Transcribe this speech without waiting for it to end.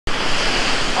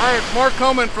Hi, it's Mark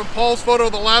Homan from Paul's Photo,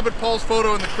 the lab at Paul's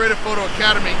Photo and the Creative Photo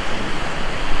Academy.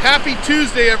 Happy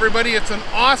Tuesday, everybody. It's an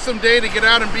awesome day to get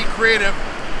out and be creative.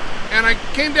 And I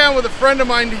came down with a friend of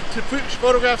mine to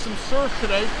photograph some surf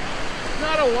today.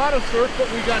 Not a lot of surf, but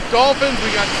we got dolphins,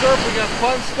 we got surf, we got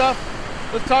fun stuff.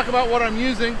 Let's talk about what I'm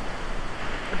using.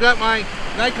 I've got my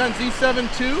Nikon Z7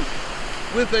 II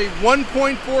with a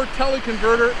 1.4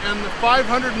 teleconverter and the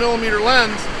 500mm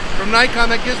lens from Nikon.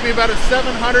 That gives me about a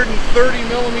 730mm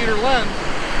lens.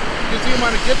 You can see I'm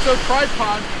on a Gitzo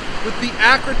tripod with the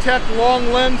Acratech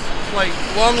long lens plate,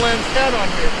 long lens head on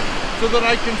here, so that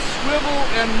I can swivel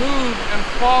and move and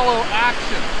follow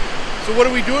action. So what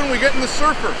are we doing? We're getting the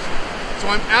surfers. So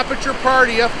I'm aperture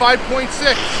priority f5.6.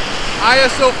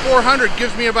 ISO 400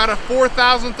 gives me about a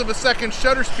 4,000th of a second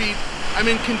shutter speed. I'm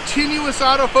in continuous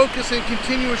autofocus and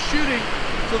continuous shooting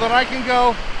so that I can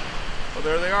go, oh,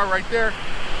 there they are right there,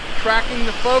 tracking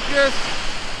the focus.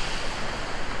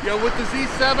 You know, with the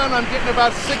Z7, I'm getting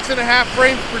about 6.5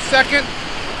 frames per second.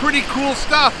 Pretty cool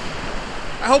stuff.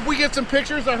 I hope we get some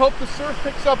pictures. I hope the surf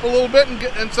picks up a little bit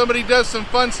and somebody does some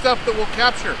fun stuff that we'll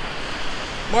capture.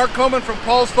 Mark Homan from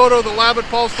Paul's Photo, the lab at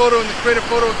Paul's Photo and the Creative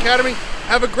Photo Academy.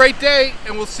 Have a great day,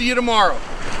 and we'll see you tomorrow.